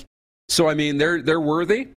think? So, I mean, they're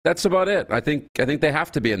worthy. That's about it. I think they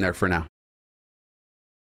have to be in there for now.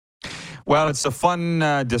 Well, it's a fun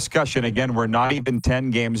discussion. Again, we're not even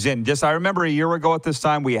 10 games in. I remember a year ago at this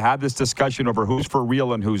time, we had this discussion over who's for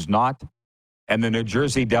real and who's not. And the New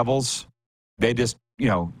Jersey Devils, they just,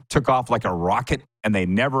 took off like a rocket, and they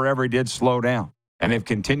never, ever did slow down. And they've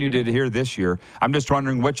continued it here this year. I'm just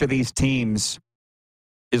wondering which of these teams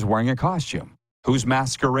is wearing a costume. Who's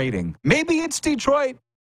masquerading? Maybe it's Detroit.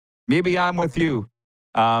 Maybe I'm with you.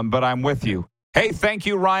 But I'm with you. Hey, thank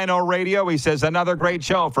you, Ryan O'Radio. He says, another great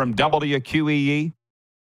show from WQEE.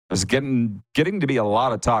 There's getting to be a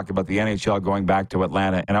lot of talk about the NHL going back to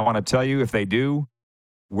Atlanta. And I want to tell you, if they do,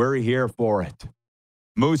 we're here for it.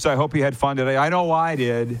 Moose, I hope you had fun today. I know I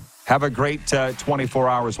did. Have a great 24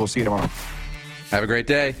 hours. We'll see you tomorrow. Have a great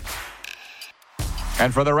day.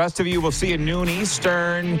 And for the rest of you, we'll see you noon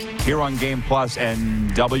Eastern here on Game Plus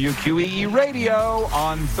and WQEE Radio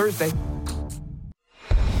on Thursday.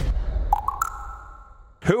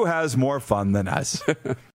 Who has more fun than us?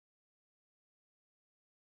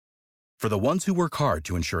 For the ones who work hard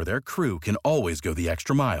to ensure their crew can always go the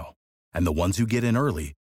extra mile, and the ones who get in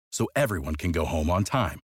early so everyone can go home on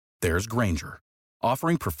time, there's Grainger,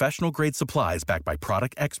 offering professional-grade supplies backed by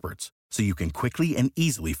product experts so you can quickly and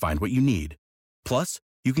easily find what you need. Plus,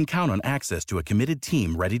 you can count on access to a committed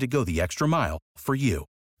team ready to go the extra mile for you.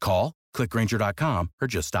 Call, click Grainger.com, or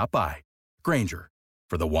just stop by. Grainger,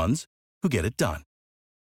 for the ones who get it done.